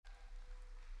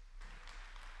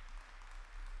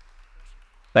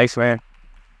Thanks, man.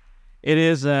 It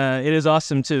is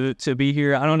awesome to be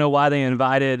here. I don't know why they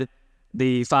invited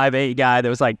the 5'8" guy that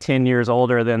was like 10 years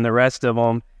older than the rest of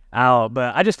them out,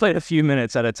 but I just played a few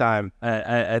minutes at a time.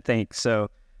 I think so.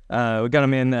 We got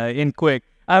him in quick.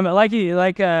 Like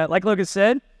Logan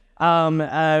said,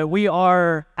 we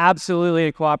are absolutely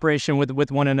in cooperation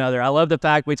with one another. I love the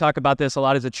fact we talk about this a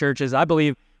lot as a church. Is I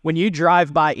believe when you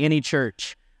drive by any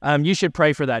church, you should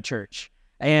pray for that church.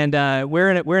 And we're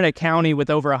in a county with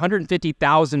over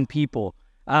 150,000 people,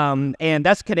 and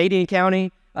that's Canadian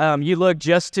county. You look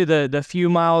just to the few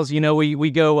miles.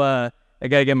 We go. I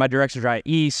gotta get my directions right.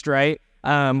 East, right?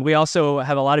 We also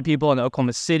have a lot of people in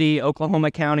Oklahoma City,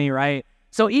 Oklahoma County, right?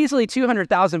 So easily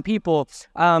 200,000 people.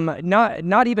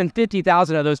 Not even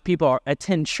 50,000 of those people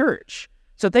attend church.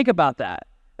 So think about that.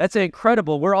 That's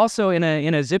incredible. We're also in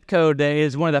a zip code that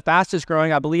is one of the fastest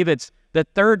growing. I believe it's the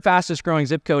third fastest growing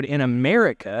zip code in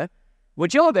America.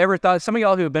 Would y'all have ever thought, some of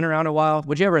y'all who have been around a while,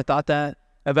 would you ever thought that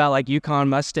about like Yukon,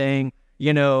 Mustang,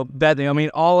 Bethany? I mean,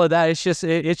 all of that,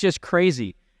 it's just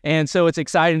crazy. And so it's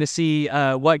exciting to see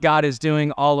what God is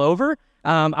doing all over.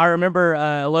 I remember,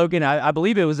 Logan, I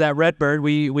believe it was at Redbird.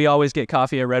 We always get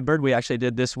coffee at Redbird. We actually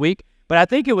did this week. But I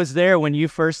think it was there when you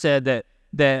first said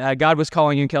that God was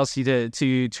calling you and Kelsey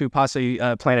to possibly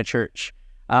plant a church.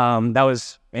 That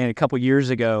was a couple years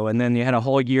ago, and then you had a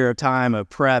whole year of time of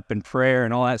prep and prayer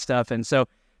and all that stuff. And so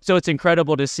it's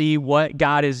incredible to see what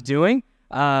God is doing.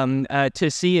 To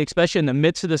see, especially in the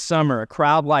midst of the summer, a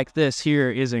crowd like this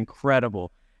here is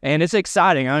incredible. And it's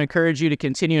exciting. I encourage you to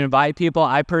continue to invite people.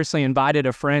 I personally invited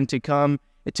a friend to come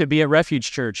to be at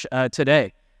Refuge Church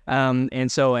today.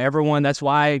 And so everyone, that's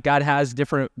why God has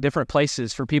different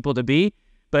places for people to be.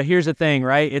 But here's the thing,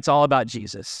 right? It's all about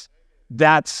Jesus.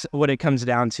 That's what it comes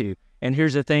down to. And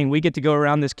here's the thing. We get to go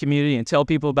around this community and tell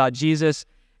people about Jesus.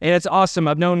 And it's awesome.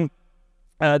 I've known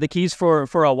the Keys for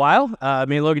a while.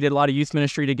 Me and Logan did a lot of youth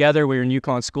ministry together. We were in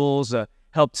Yukon schools,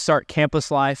 helped start campus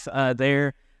life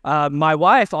there. My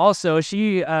wife also,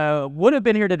 she would have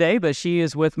been here today, but she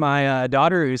is with my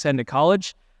daughter who's heading to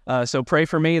college. So pray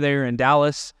for me. They're in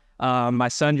Dallas. My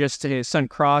son, his son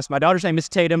Cross. My daughter's name is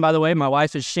Tatum, by the way. My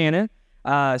wife is Shannon.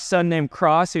 Son named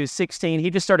Cross, who's 16. He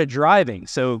just started driving,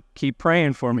 so keep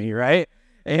praying for me, right?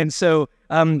 And so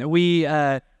we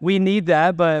need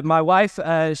that. But my wife,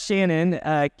 Shannon,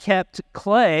 kept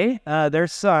Clay, their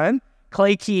son,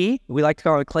 Clay Key. We like to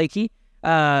call him Clay Key.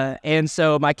 And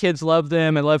so my kids love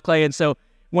them and love Clay. And so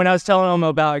when I was telling them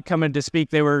about coming to speak,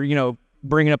 they were,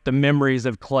 bringing up the memories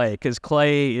of Clay, because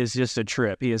Clay is just a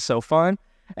trip. He is so fun.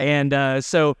 And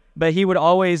but he would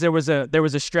always, there was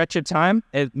a stretch of time,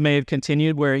 it may have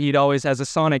continued, where he'd always has a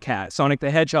Sonic hat, Sonic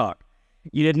the Hedgehog.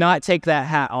 You did not take that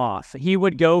hat off. He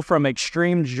would go from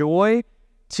extreme joy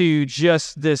to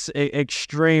just this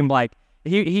extreme, like,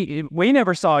 we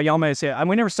never saw, y'all may say,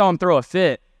 we never saw him throw a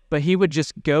fit, but he would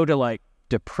just go to like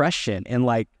depression in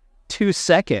like 2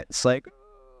 seconds. Like,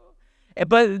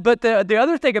 but the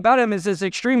other thing about him is this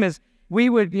extreme is, we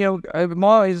would, his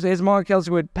mom,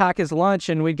 Kelsey, would pack his lunch,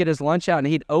 and we'd get his lunch out, and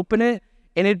he'd open it,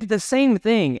 and it'd be the same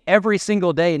thing every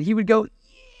single day, and he would go,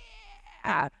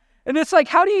 yeah. And it's like,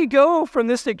 how do you go from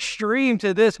this extreme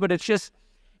to this? But it's just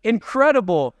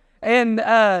incredible. And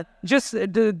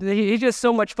he's just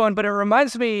so much fun. But it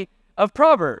reminds me of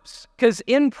Proverbs, because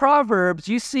in Proverbs,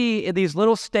 you see these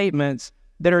little statements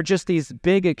that are just these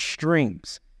big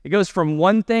extremes. It goes from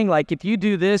one thing, like, if you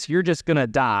do this, you're just going to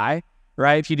die.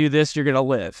 Right? If you do this, you're going to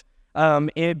live.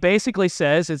 It basically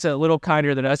says, it's a little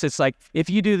kinder than us. It's like,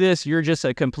 if you do this, you're just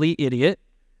a complete idiot.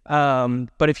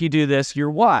 But if you do this,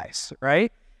 you're wise,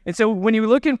 right? And so when you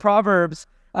look in Proverbs,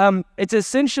 it's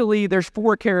essentially, there's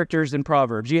 4 characters in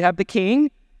Proverbs. You have the king,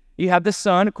 you have the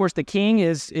son. Of course, the king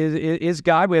is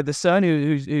God. We have the son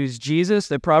who's Jesus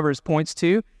that Proverbs points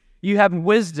to. You have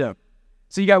wisdom.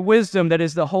 So you got wisdom, that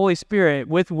is the Holy Spirit.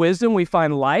 With wisdom, we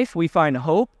find life, we find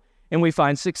hope, and we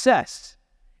find success.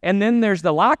 And then there's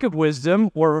the lack of wisdom,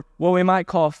 or what we might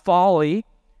call folly,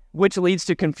 which leads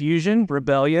to confusion,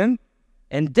 rebellion,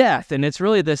 and death. And it's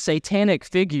really the satanic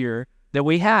figure that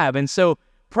we have. And so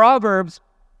Proverbs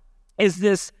is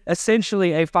this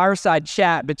essentially a fireside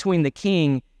chat between the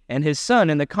king and his son.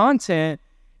 And the content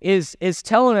is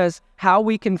telling us how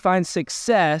we can find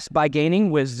success by gaining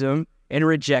wisdom and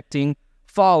rejecting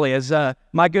folly. As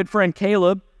my good friend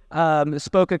Caleb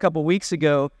spoke a couple weeks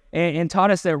ago, and taught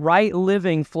us that right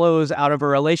living flows out of a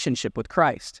relationship with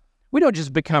Christ. We don't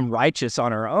just become righteous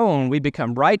on our own. We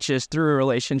become righteous through a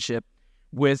relationship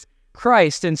with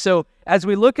Christ. And so as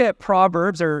we look at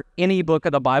Proverbs or any book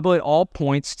of the Bible, it all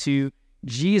points to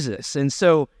Jesus. And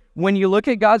so when you look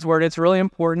at God's word, it's really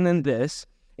important in this,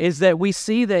 is that we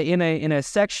see that in a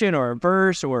section or a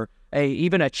verse or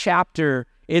even a chapter,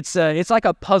 it's like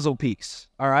a puzzle piece,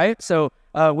 all right? So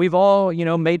we've all,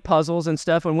 made puzzles and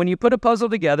stuff, and when you put a puzzle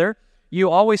together, you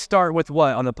always start with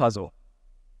what on the puzzle?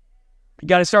 You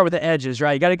got to start with the edges,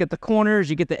 right? You got to get the corners,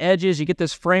 you get the edges, you get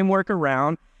this framework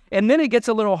around, and then it gets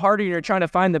a little harder. You're trying to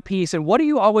find the piece, and what are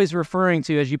you always referring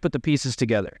to as you put the pieces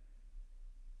together?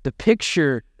 The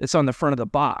picture that's on the front of the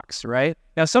box, right?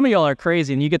 Now, some of y'all are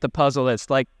crazy, and you get the puzzle that's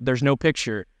like there's no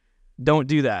picture. Don't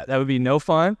do that. That would be no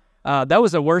fun. That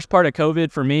was the worst part of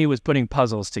COVID for me, was putting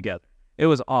puzzles together. It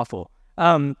was awful.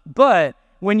 But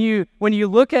when you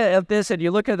look at this and you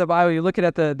look at the Bible, you look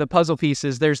at the puzzle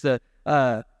pieces, there's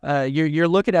you're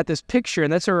looking at this picture,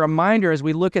 and that's a reminder as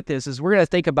we look at this, is we're going to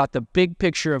think about the big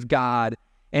picture of God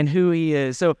and who he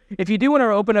is. So if you do want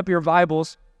to open up your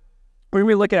Bibles, we're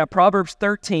going to be looking at Proverbs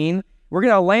 13. We're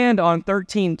going to land on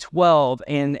 13:12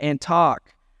 and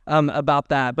talk about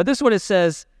that. But this is what it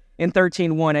says in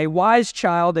 13:1. A wise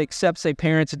child accepts a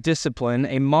parent's discipline.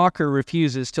 A mocker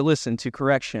refuses to listen to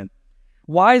correction.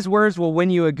 Wise words will win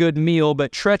you a good meal,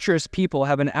 but treacherous people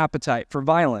have an appetite for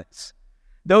violence.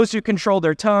 Those who control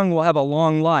their tongue will have a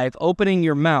long life. Opening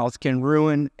your mouth can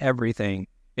ruin everything.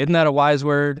 Isn't that a wise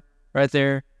word right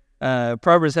there?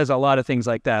 Proverbs has a lot of things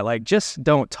like that, like just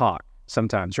don't talk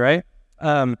sometimes, right?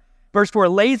 Verse 4,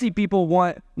 lazy people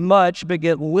want much but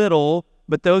get little,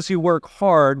 but those who work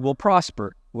hard will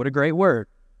prosper. What a great word.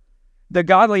 The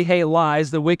godly hate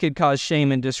lies, the wicked cause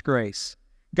shame and disgrace.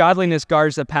 Godliness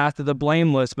guards the path of the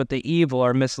blameless, but the evil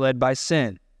are misled by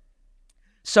sin.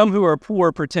 Some who are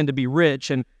poor pretend to be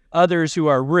rich, and others who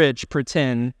are rich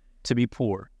pretend to be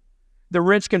poor. The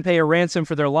rich can pay a ransom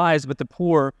for their lives, but the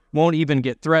poor won't even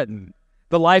get threatened.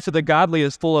 The life of the godly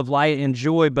is full of light and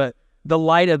joy, but the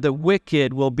light of the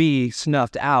wicked will be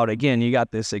snuffed out. Again, you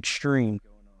got this extreme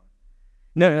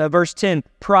going on. No, verse 10,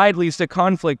 pride leads to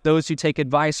conflict. Those who take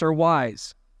advice are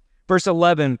wise. Verse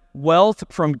 11, wealth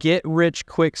from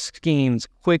get-rich-quick schemes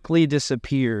quickly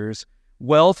disappears.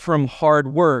 Wealth from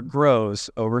hard work grows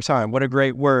over time. What a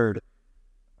great word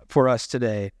for us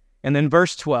today. And then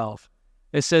verse 12,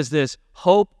 it says this,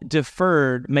 hope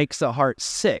deferred makes the heart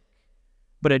sick,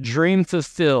 but a dream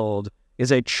fulfilled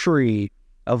is a tree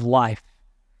of life.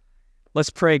 Let's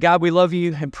pray. God, we love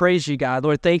you and praise you, God.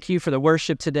 Lord, thank you for the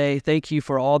worship today. Thank you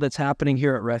for all that's happening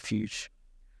here at Refuge.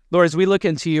 Lord, as we look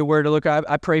into your word,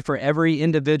 I pray for every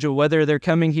individual, whether they're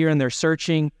coming here and they're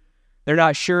searching, they're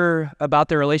not sure about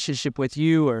their relationship with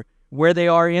you or where they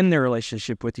are in their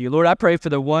relationship with you. Lord, I pray for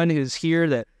the one who's here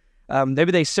that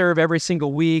maybe they serve every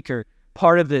single week or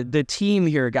part of the team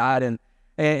here, God.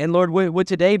 And Lord, would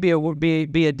today be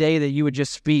a day that you would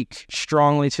just speak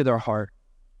strongly to their heart,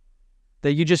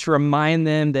 that you just remind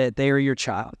them that they are your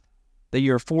child, that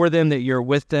you're for them, that you're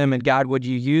with them. And God, would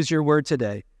you use your word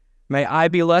today? May I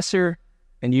be lesser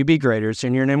and you be greater. It's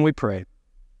in your name we pray.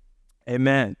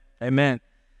 Amen. Amen.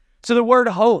 So the word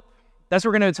hope, that's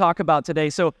what we're going to talk about today.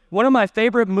 So one of my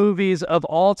favorite movies of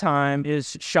all time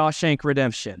is Shawshank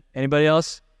Redemption. Anybody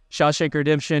else? Shawshank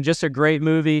Redemption, just a great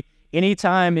movie.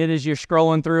 Anytime you're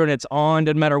scrolling through and it's on,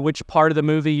 doesn't matter which part of the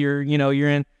movie you're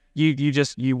in,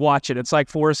 you watch it. It's like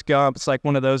Forrest Gump. It's like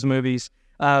one of those movies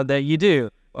that you do.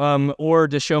 Or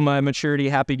to show my maturity,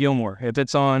 Happy Gilmore. If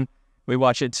it's on, we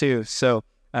watch it too. So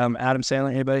Adam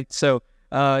Sandler, anybody? So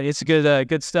it's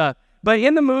good stuff. But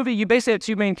in the movie, you basically have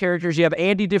two main characters. You have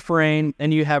Andy Dufresne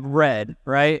and you have Red,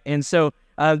 right? And so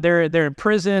they're in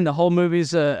prison. The whole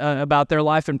movie's about their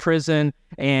life in prison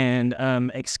and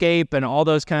escape and all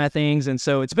those kind of things. And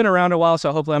so it's been around a while,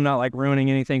 so hopefully I'm not like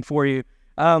ruining anything for you.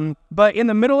 But in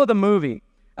the middle of the movie,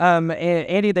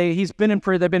 Andy, they've been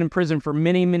in prison for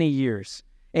many, many years.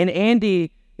 And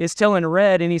Andy is telling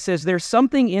Red, and he says, there's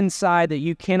something inside that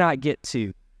you cannot get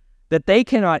to, that they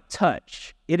cannot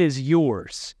touch. It is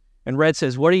yours. And Red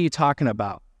says, what are you talking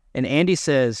about? And Andy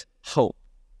says, hope.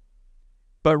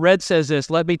 But Red says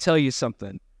this, let me tell you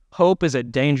something. Hope is a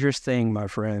dangerous thing, my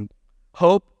friend.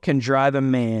 Hope can drive a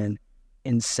man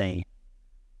insane.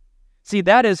 See,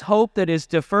 that is hope that is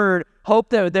deferred, hope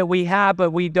that we have, but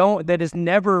we don't, that is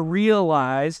never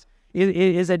realized. It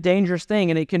is a dangerous thing,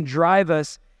 and it can drive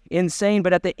us insane.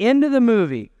 But at the end of the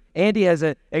movie, Andy has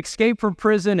escaped from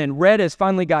prison, and Red has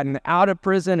finally gotten out of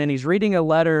prison, and he's reading a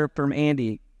letter from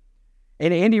Andy.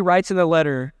 And Andy writes in the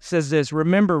letter, says this,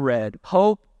 remember, Red,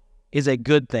 hope is a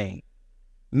good thing,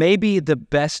 maybe the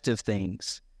best of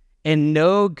things, and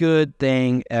no good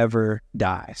thing ever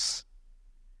dies.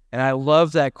 And I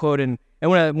love that quote, and I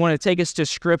want to take us to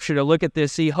Scripture to look at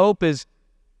this. See, hope is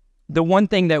the one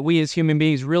thing that we as human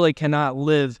beings really cannot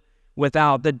live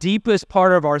without. The deepest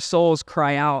part of our souls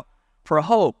cry out for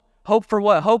hope. Hope for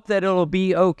what? Hope that it'll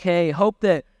be okay. Hope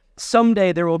that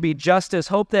someday there will be justice.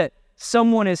 Hope that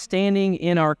someone is standing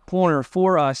in our corner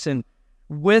for us and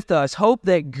with us. Hope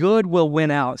that good will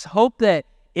win out. Hope that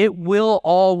it will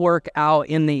all work out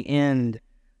in the end.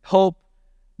 Hope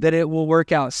that it will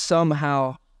work out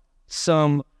somehow,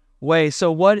 some way.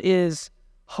 So what is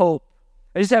hope?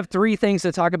 I just have 3 things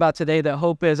to talk about today that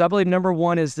hope is. I believe number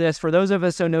 1 is this. For those of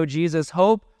us who know Jesus,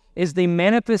 hope is the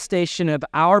manifestation of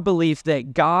our belief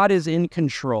that God is in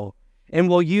control and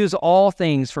will use all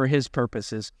things for his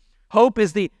purposes. Hope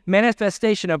is the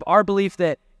manifestation of our belief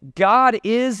that God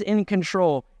is in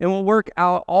control and will work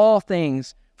out all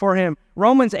things for him.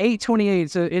 Romans 8:28,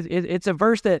 so it's a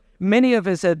verse that many of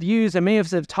us have used and many of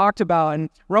us have talked about. And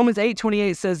Romans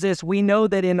 8:28 says this: we know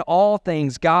that in all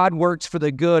things God works for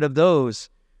the good of those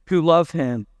who love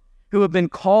him, who have been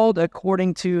called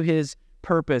according to his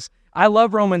purpose. I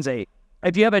love Romans 8.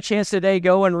 If you have a chance today,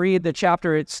 go and read the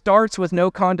chapter. It starts with no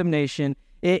condemnation.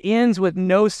 It ends with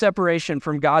no separation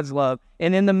from God's love.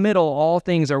 And in the middle, all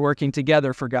things are working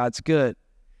together for God's good.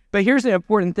 But here's the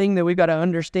important thing that we've got to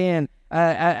understand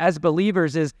as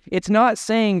believers is it's not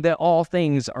saying that all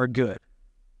things are good.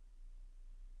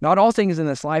 Not all things in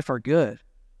this life are good.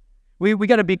 We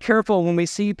got to be careful when we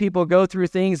see people go through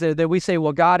things that we say,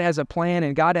 well, God has a plan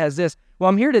and God has this. Well,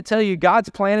 I'm here to tell you God's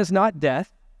plan is not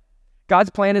death. God's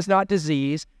plan is not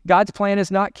disease. God's plan is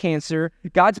not cancer.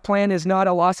 God's plan is not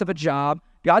a loss of a job.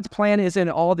 God's plan isn't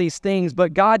all these things,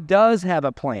 but God does have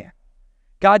a plan.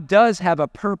 God does have a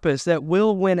purpose that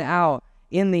will win out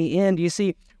in the end. You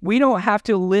see, we don't have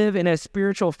to live in a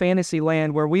spiritual fantasy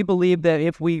land where we believe that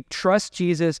if we trust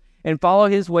Jesus and follow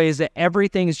his ways, that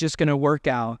everything's just going to work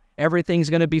out. Everything's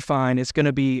going to be fine. It's going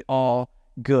to be all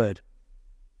good.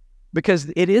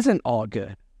 Because it isn't all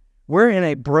good. We're in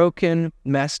a broken,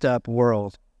 messed up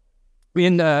world. Me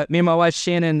and my wife,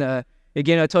 Shannon,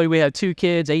 again, I told you we have 2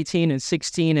 kids, 18 and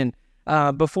 16,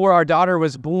 and before our daughter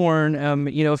was born,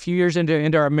 a few years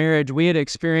into our marriage, we had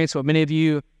experienced what many of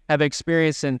you have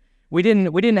experienced, and we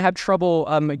didn't have trouble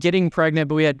getting pregnant,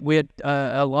 but we had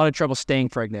a lot of trouble staying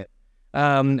pregnant.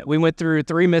 We went through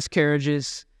 3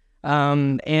 miscarriages,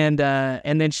 and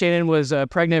then Shannon was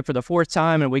pregnant for the 4th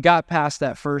time, and we got past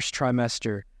that first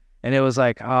trimester, and it was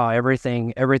like, oh,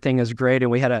 everything is great, and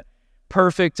we had a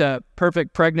perfect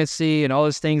pregnancy and all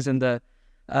those things, and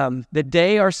the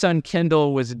day our son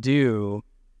Kendall was due,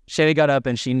 Shannon got up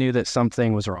and she knew that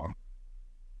something was wrong.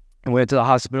 And we went to the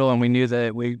hospital and we knew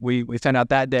that we found out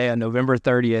that day on November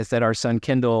 30th that our son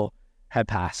Kendall had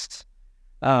passed.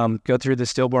 Go through the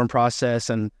stillborn process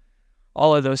and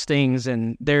all of those things.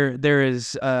 And there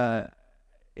is,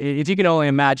 if you can only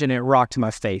imagine, it rocked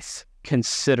my faith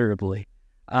considerably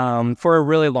for a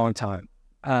really long time.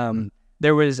 How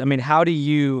do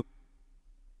you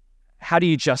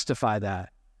justify that?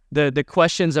 The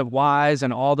questions of whys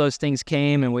and all those things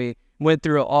came, and we went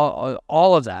through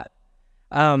all of that.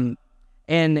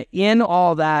 And in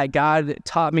all that, God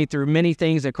taught me through many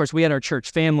things. Of course, we had our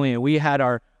church family, and we had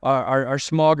our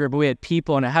small group. We had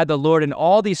people, and I had the Lord, and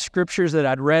all these scriptures that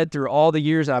I'd read through all the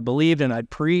years I believed and I'd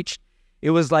preached.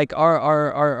 It was like,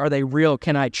 are they real?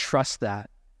 Can I trust that?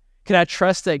 Can I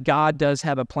trust that God does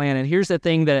have a plan? And here's the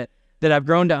thing that I've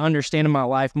grown to understand in my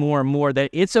life more and more, that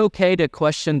it's okay to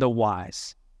question the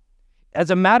whys. As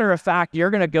a matter of fact, you're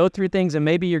going to go through things, and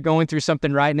maybe you're going through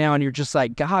something right now, and you're just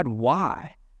like, God,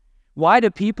 why? Why do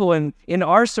people in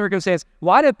our circumstance,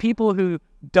 why do people who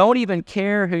don't even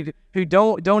care, who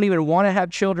don't even want to have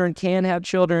children, can have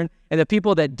children, and the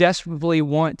people that desperately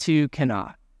want to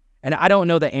cannot? And I don't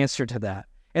know the answer to that.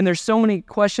 And there's so many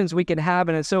questions we can have,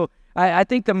 and so I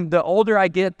think the older I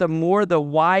get, the more the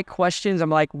why questions. I'm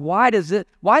like, why'd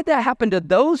that happen to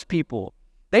those people?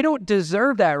 They don't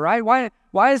deserve that, right?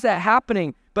 Why is that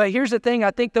happening? But here's the thing.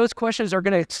 I think those questions are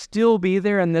going to still be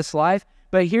there in this life.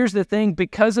 But here's the thing.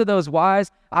 Because of those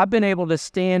whys, I've been able to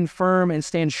stand firm and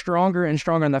stand stronger and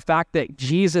stronger on the fact that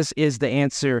Jesus is the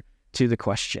answer to the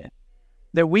question.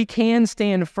 That we can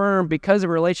stand firm because of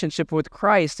a relationship with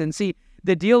Christ. And see,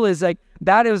 the deal is like,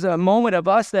 that is a moment of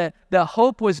us that the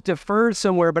hope was deferred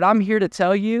somewhere. But I'm here to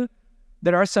tell you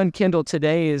that our son Kendall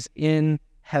today is in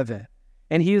heaven,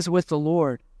 and he is with the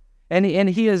Lord, and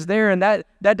he is there. And that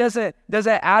doesn't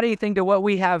add anything to what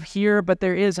we have here, but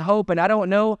there is hope. And I don't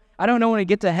know when we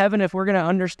get to heaven if we're going to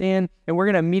understand and we're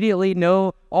going to immediately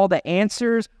know all the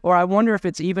answers, or I wonder if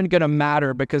it's even going to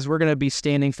matter because we're going to be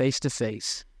standing face to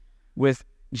face with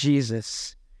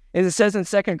Jesus. As it says in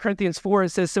 2 Corinthians 4, it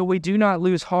says, so we do not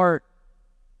lose heart.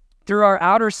 Through our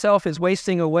outer self is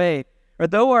wasting away, or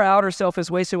though our outer self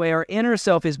is wasting away, our inner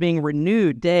self is being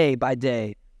renewed day by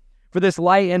day. For this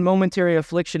light and momentary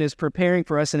affliction is preparing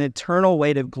for us an eternal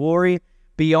weight of glory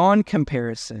beyond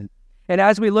comparison. And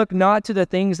as we look not to the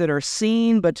things that are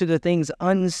seen, but to the things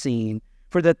unseen,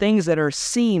 for the things that are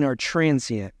seen are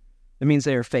transient. That means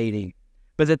they are fading.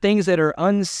 But the things that are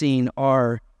unseen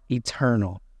are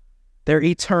eternal. They're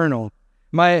eternal.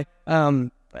 My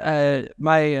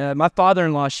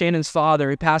father-in-law, Shannon's father,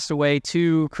 he passed away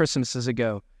 2 Christmases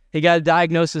ago. He got a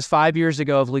diagnosis 5 years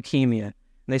ago of leukemia. And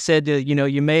they said,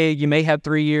 you may have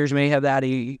 3 years, you may have that.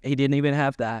 He didn't even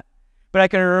have that. But I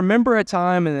can remember a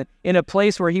time in a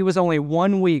place where he was only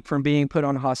 1 week from being put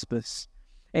on hospice.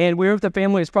 And we were with the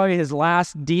family. It was probably his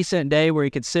last decent day where he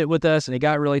could sit with us, and he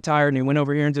got really tired, and he went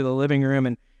over here into the living room,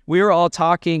 and we were all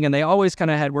talking, and they always kind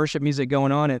of had worship music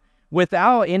going on. And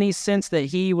without any sense that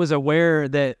he was aware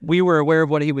that we were aware of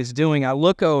what he was doing, I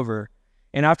look over,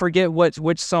 and I forget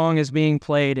which song is being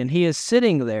played, and he is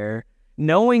sitting there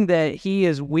knowing that he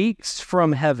is weeks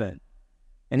from heaven,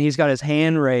 and he's got his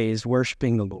hand raised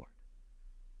worshiping the Lord.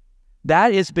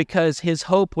 That is because his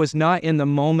hope was not in the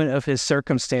moment of his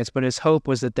circumstance, but his hope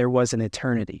was that there was an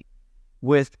eternity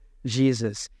with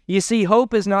Jesus. You see,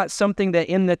 hope is not something that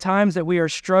in the times that we are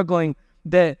struggling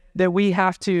that we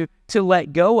have to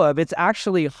let go of. It's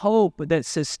actually hope that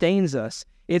sustains us.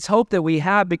 It's hope that we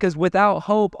have, because without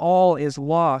hope, all is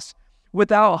lost.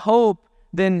 Without hope,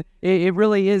 then it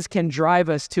really can drive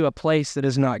us to a place that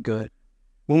is not good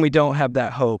when we don't have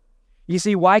that hope. You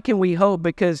see, why can we hope?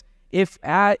 Because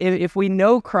if we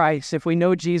know Christ, if we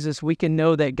know Jesus, we can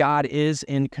know that God is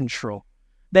in control,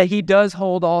 that he does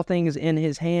hold all things in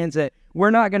his hands, that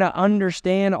we're not going to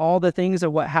understand all the things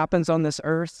of what happens on this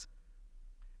earth,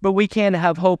 but we can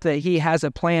have hope that he has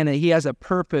a plan, that he has a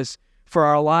purpose for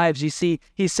our lives. You see,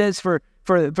 he says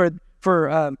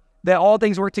that all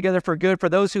things work together for good for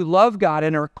those who love God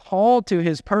and are called to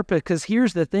his purpose. Because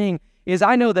here's the thing, is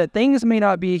I know that things may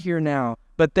not be here now,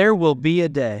 but there will be a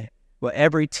day where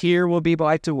every tear will be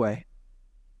wiped away,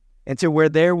 and to where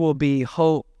there will be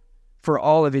hope for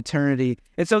all of eternity.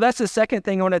 And so that's the second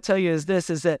thing I want to tell you is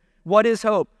that what is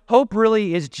hope? Hope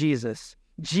really is Jesus.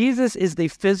 Jesus is the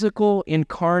physical,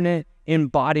 incarnate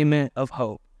embodiment of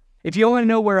hope. If you want to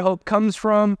know where hope comes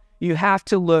from, you have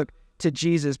to look to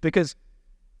Jesus, because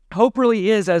hope really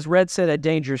is, as Red said, a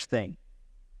dangerous thing.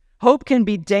 Hope can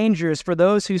be dangerous for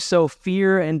those who sow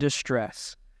fear and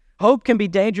distress. Hope can be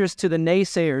dangerous to the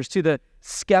naysayers, to the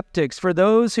skeptics, for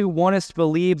those who want us to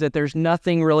believe that there's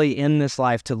nothing really in this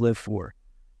life to live for.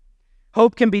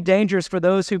 Hope can be dangerous for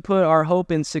those who put our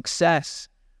hope in success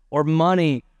or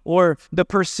money or the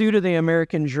pursuit of the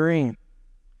American dream.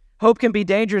 Hope can be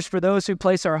dangerous for those who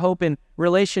place our hope in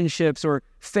relationships or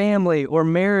family or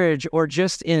marriage or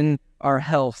just in our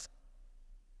health.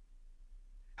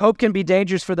 Hope can be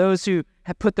dangerous for those who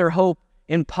have put their hope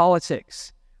in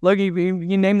politics. Look, you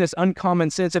name this uncommon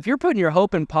sense. If you're putting your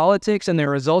hope in politics and the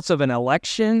results of an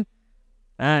election,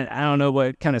 I don't know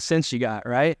what kind of sense you got,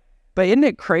 right? But isn't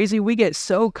it crazy? We get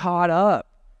so caught up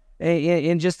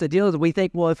in just the deal that we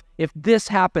think, well, if this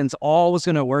happens, all is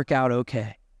going to work out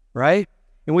okay, right?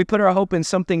 And we put our hope in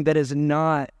something that is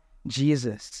not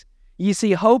Jesus. You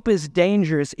see, hope is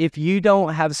dangerous if you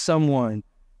don't have someone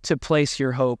to place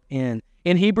your hope in.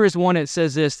 In Hebrews 1, it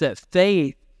says this, that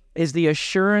faith is the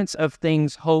assurance of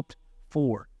things hoped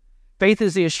for. Faith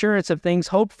is the assurance of things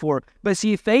hoped for. But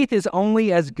see, faith is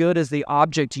only as good as the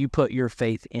object you put your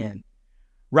faith in.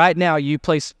 Right now, you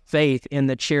place faith in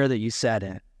the chair that you sat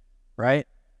in, right?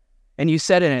 And you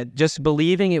sat in it just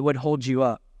believing it would hold you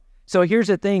up. So here's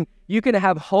the thing. You can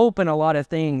have hope in a lot of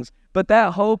things, but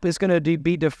that hope is going to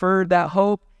be deferred. That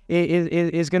hope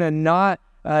is going to not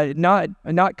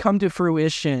come to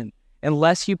fruition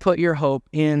unless you put your hope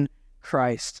in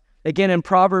Christ. Again, in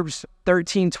Proverbs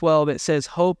 13:12, it says,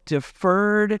 hope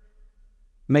deferred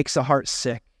makes the heart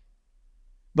sick,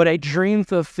 but a dream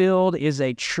fulfilled is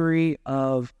a tree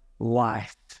of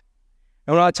life.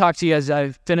 I want to talk to you as I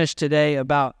finish today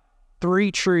about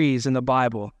 3 trees in the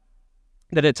Bible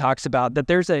that it talks about, that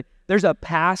there's a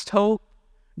past hope,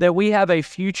 that we have a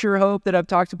future hope that I've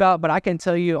talked about, but I can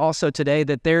tell you also today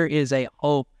that there is a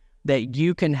hope that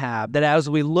you can have, that as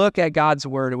we look at God's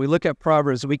word and we look at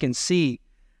Proverbs, we can see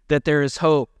that there is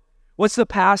hope. What's the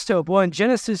past hope? Well, in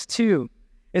Genesis 2,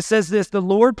 it says this, the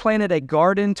Lord planted a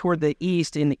garden toward the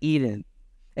east in Eden,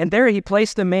 and there he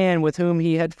placed the man with whom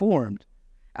he had formed.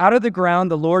 Out of the ground,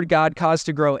 the Lord God caused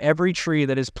to grow every tree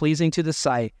that is pleasing to the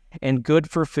sight and good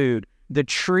for food, the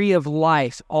tree of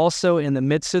life also in the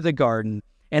midst of the garden,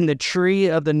 and the tree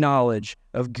of the knowledge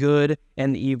of good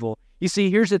and evil. You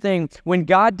see, here's the thing. When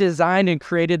God designed and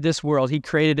created this world, he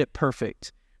created it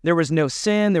perfect. There was no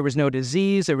sin, there was no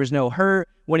disease, there was no hurt.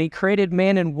 When he created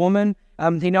man and woman,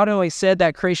 He not only said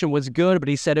that creation was good, but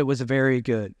he said it was very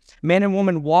good. Man and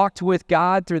woman walked with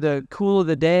God through the cool of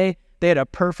the day. They had a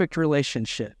perfect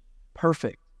relationship.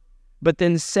 Perfect. But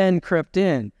then sin crept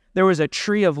in. There was a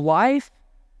tree of life,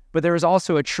 but there was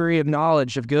also a tree of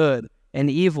knowledge of good and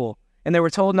evil. And they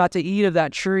were told not to eat of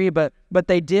that tree, but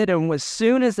they did. And as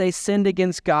soon as they sinned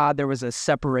against God, there was a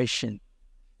separation.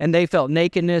 And they felt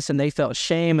nakedness and they felt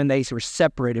shame and they were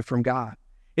separated from God.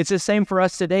 It's the same for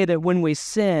us today, that when we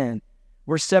sin,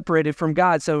 we're separated from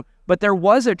God. But there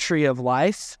was a tree of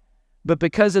life, but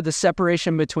because of the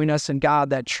separation between us and God,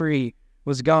 that tree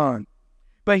was gone.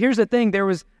 But here's the thing, there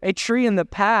was a tree in the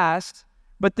past,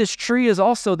 but this tree is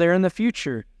also there in the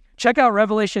future. Check out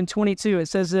Revelation 22. It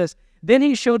says this, "Then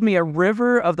he showed me a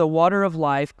river of the water of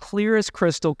life, clear as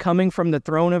crystal, coming from the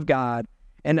throne of God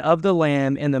and of the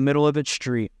Lamb in the middle of its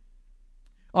street.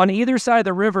 On either side of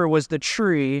the river was the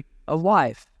tree of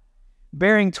life,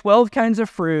 bearing 12 kinds of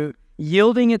fruit,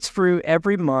 yielding its fruit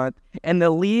every month, and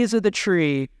the leaves of the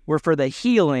tree were for the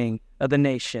healing of the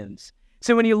nations."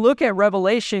 So when you look at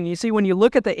Revelation, you see, when you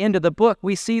look at the end of the book,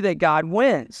 we see that God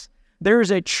wins.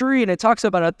 There's a tree, and it talks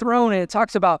about a throne, and it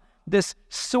talks about this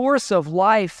source of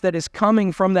life that is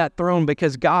coming from that throne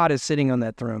because God is sitting on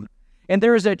that throne. And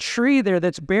there is a tree there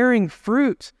that's bearing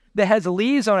fruit that has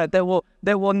leaves on it that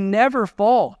will never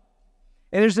fall.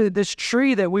 And there's this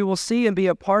tree that we will see and be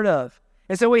a part of.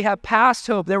 And so we have past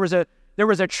hope. There was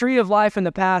a tree of life in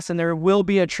the past, and there will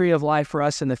be a tree of life for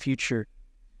us in the future.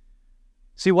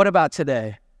 See, what about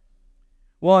today?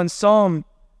 Well, in Psalm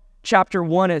chapter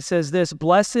 1, it says this,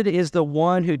 "Blessed is the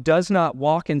one who does not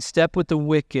walk in step with the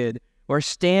wicked, or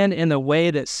stand in the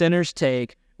way that sinners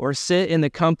take, or sit in the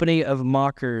company of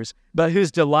mockers, but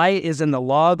whose delight is in the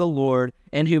law of the Lord,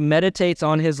 and who meditates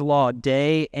on his law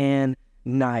day and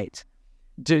night."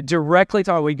 Directly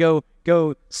talk, we go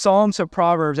Psalms to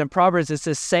Proverbs, and Proverbs is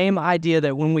the same idea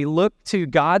that when we look to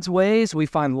God's ways, we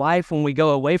find life. When we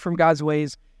go away from God's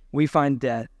ways, we find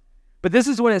death. But this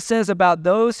is what it says about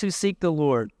those who seek the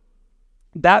Lord.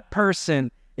 That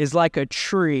person is like a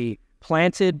tree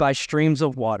planted by streams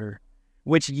of water,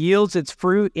 which yields its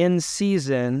fruit in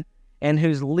season, and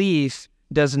whose leaf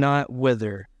does not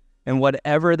wither, and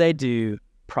whatever they do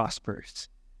prospers.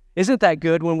 Isn't that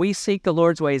good? When we seek the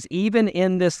Lord's ways, even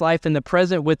in this life, in the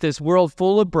present, with this world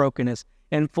full of brokenness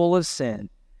and full of sin,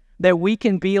 that we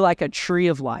can be like a tree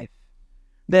of life.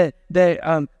 That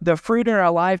the fruit in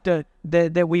our life,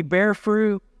 that we bear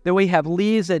fruit, that we have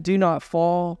leaves that do not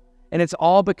fall, and it's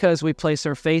all because we place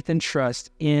our faith and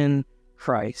trust in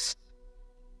Christ.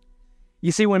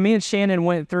 You see, when me and Shannon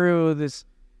went through this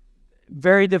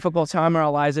very difficult time in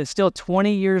our lives, it's still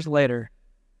 20 years later,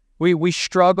 we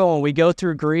struggle and we go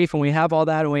through grief and we have all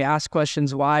that and we ask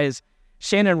questions why.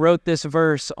 Shannon wrote this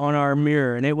verse on our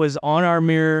mirror, and it was on our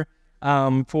mirror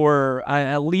for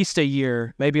at least a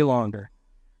year, maybe longer.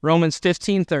 Romans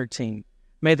 15:13.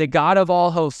 "May the God of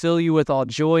all hope fill you with all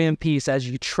joy and peace as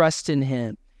you trust in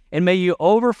him, and may you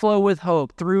overflow with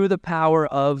hope through the power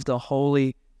of the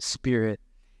Holy Spirit."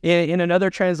 In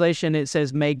another translation, it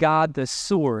says, "May God, the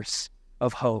source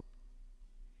of hope."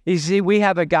 You see, we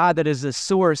have a God that is the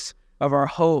source of our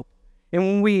hope. And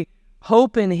when we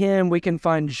hope in him, we can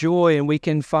find joy and we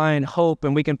can find hope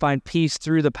and we can find peace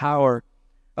through the power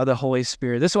of the Holy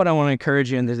Spirit. This is what I want to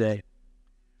encourage you in today.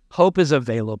 Hope is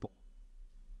available.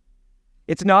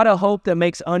 It's not a hope that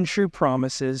makes untrue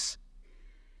promises.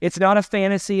 It's not a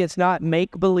fantasy. It's not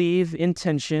make-believe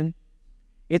intention.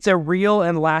 It's a real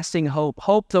and lasting hope.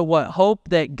 Hope to what? Hope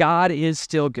that God is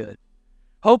still good.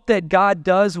 Hope that God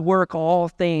does work all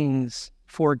things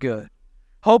for good.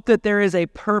 Hope that there is a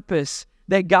purpose,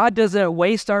 that God doesn't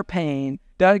waste our pain,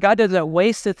 that God doesn't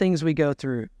waste the things we go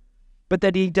through, but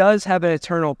that he does have an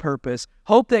eternal purpose.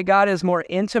 Hope that God is more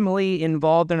intimately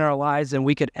involved in our lives than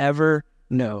we could ever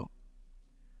know.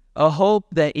 A hope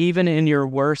that even in your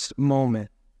worst moment,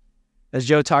 as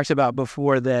Joe talked about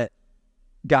before, that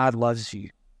God loves you,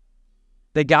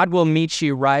 that God will meet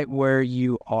you right where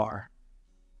you are.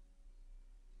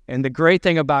 And the great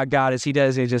thing about God is he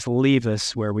doesn't just leave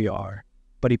us where we are,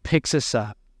 but he picks us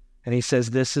up and he says,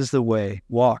 "This is the way,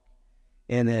 walk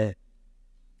in it."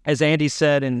 As Andy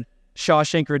said in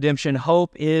Shawshank Redemption,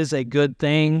 hope is a good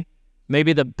thing,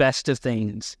 maybe the best of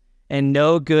things, and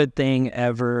no good thing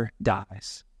ever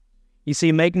dies. You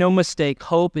see, make no mistake,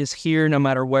 hope is here no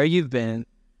matter where you've been,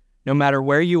 no matter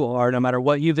where you are, no matter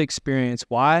what you've experienced.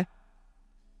 Why?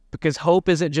 Because hope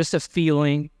isn't just a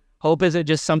feeling. Hope isn't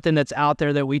just something that's out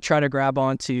there that we try to grab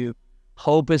onto.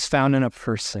 Hope is found in a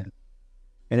person,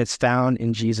 and it's found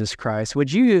in Jesus Christ.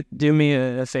 Would you do me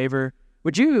a favor?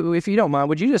 Would you, if you don't mind,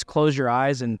 would you just close your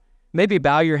eyes and maybe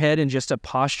bow your head in just a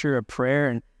posture of prayer?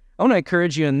 And I want to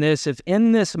encourage you in this. If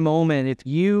in this moment, if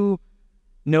you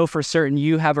know for certain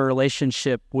you have a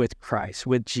relationship with Christ,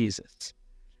 with Jesus,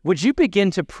 would you begin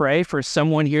to pray for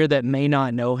someone here that may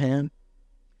not know him?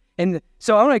 And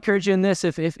so I want to encourage you in this.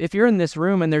 If you're in this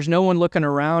room and there's no one looking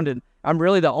around and I'm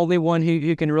really the only one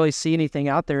who can really see anything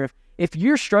out there, if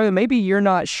you're struggling, maybe you're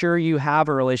not sure you have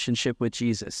a relationship with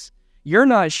Jesus. You're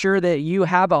not sure that you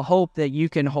have a hope that you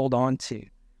can hold on to.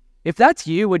 If that's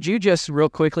you, would you just real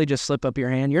quickly just slip up your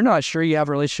hand? You're not sure you have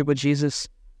a relationship with Jesus?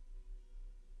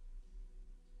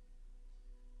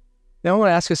 Now I want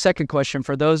to ask a second question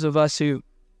for those of us who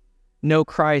know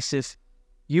Christ. If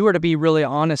you were to be really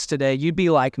honest today, you'd be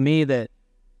like me that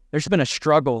there's been a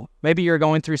struggle. Maybe you're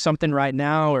going through something right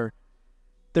now, or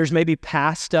there's maybe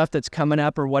past stuff that's coming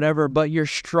up or whatever, but you're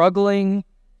struggling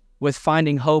with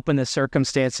finding hope in the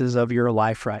circumstances of your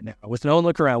life right now. With no one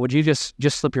look around, would you just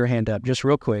slip your hand up, just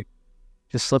real quick?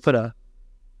 Just slip it up.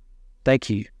 Thank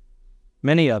you.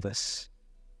 Many of us.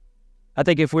 I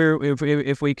think if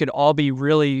we could all be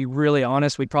really, really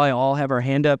honest, we'd probably all have our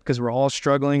hand up because we're all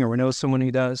struggling or we know someone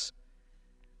who does.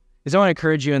 I want to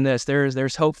encourage you in this.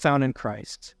 There's hope found in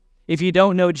Christ. If you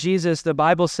don't know Jesus, the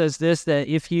Bible says this, that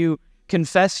if you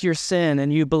confess your sin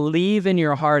and you believe in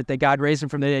your heart that God raised him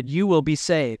from the dead, you will be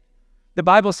saved. The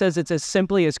Bible says it's as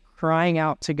simply as crying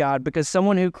out to God, because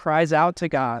someone who cries out to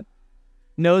God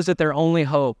knows that their only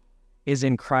hope is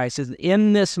in Christ.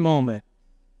 In this moment,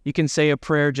 you can say a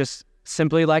prayer just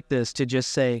simply like this, to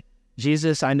just say,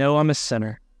 Jesus, I know I'm a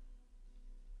sinner.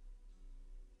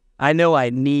 I know I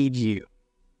need you.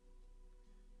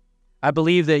 I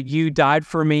believe that you died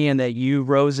for me and that you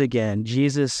rose again.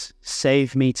 Jesus,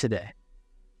 save me today.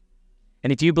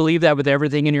 And if you believe that with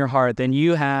everything in your heart, then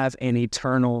you have an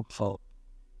eternal hope.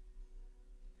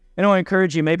 And I want to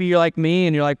encourage you, maybe you're like me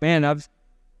and you're like, man, I've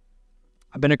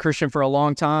been a Christian for a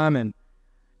long time and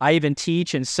I even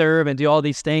teach and serve and do all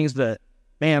these things, but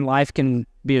man, life can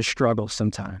be a struggle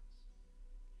sometimes.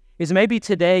 Is maybe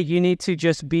today you need to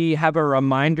just have a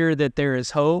reminder that there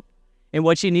is hope. And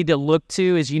what you need to look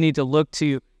to is you need to look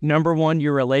to, number one,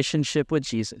 your relationship with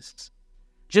Jesus.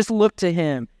 Just look to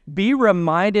him. Be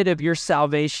reminded of your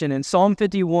salvation. In Psalm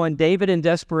 51, David in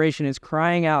desperation is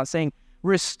crying out, saying,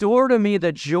 restore to me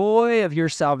the joy of your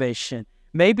salvation.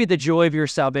 Maybe the joy of your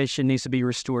salvation needs to be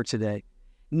restored today.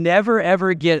 Never,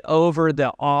 ever get over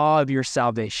the awe of your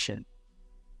salvation.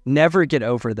 Never get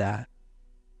over that.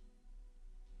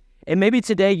 And maybe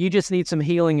today you just need some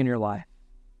healing in your life.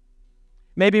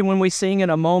 Maybe when we sing in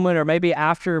a moment, or maybe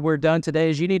after we're done today,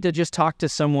 is you need to just talk to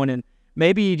someone, and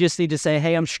maybe you just need to say,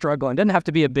 hey, I'm struggling. It doesn't have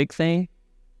to be a big thing,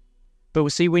 but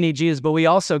we need Jesus. But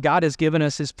God has given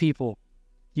us his people.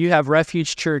 You have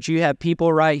Refuge Church. You have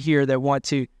people right here that want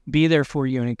to be there for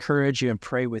you and encourage you and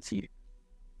pray with you.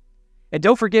 And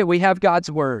don't forget, we have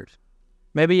God's word.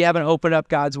 Maybe you haven't opened up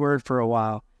God's word for a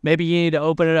while. Maybe you need to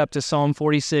open it up to Psalm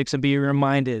 46 and be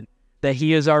reminded that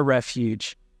he is our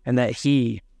refuge and that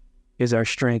he is our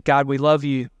strength. God, we love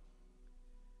you.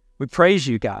 We praise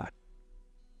you, God.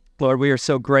 Lord, we are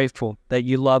so grateful that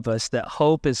you love us, that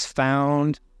hope is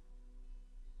found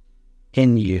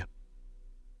in you.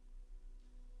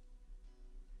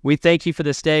 We thank you for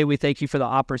this day. We thank you for the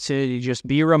opportunity to just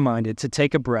be reminded, to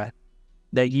take a breath,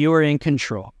 that you are in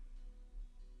control.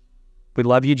 We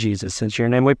love you, Jesus. In your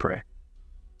name we pray.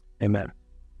 Amen.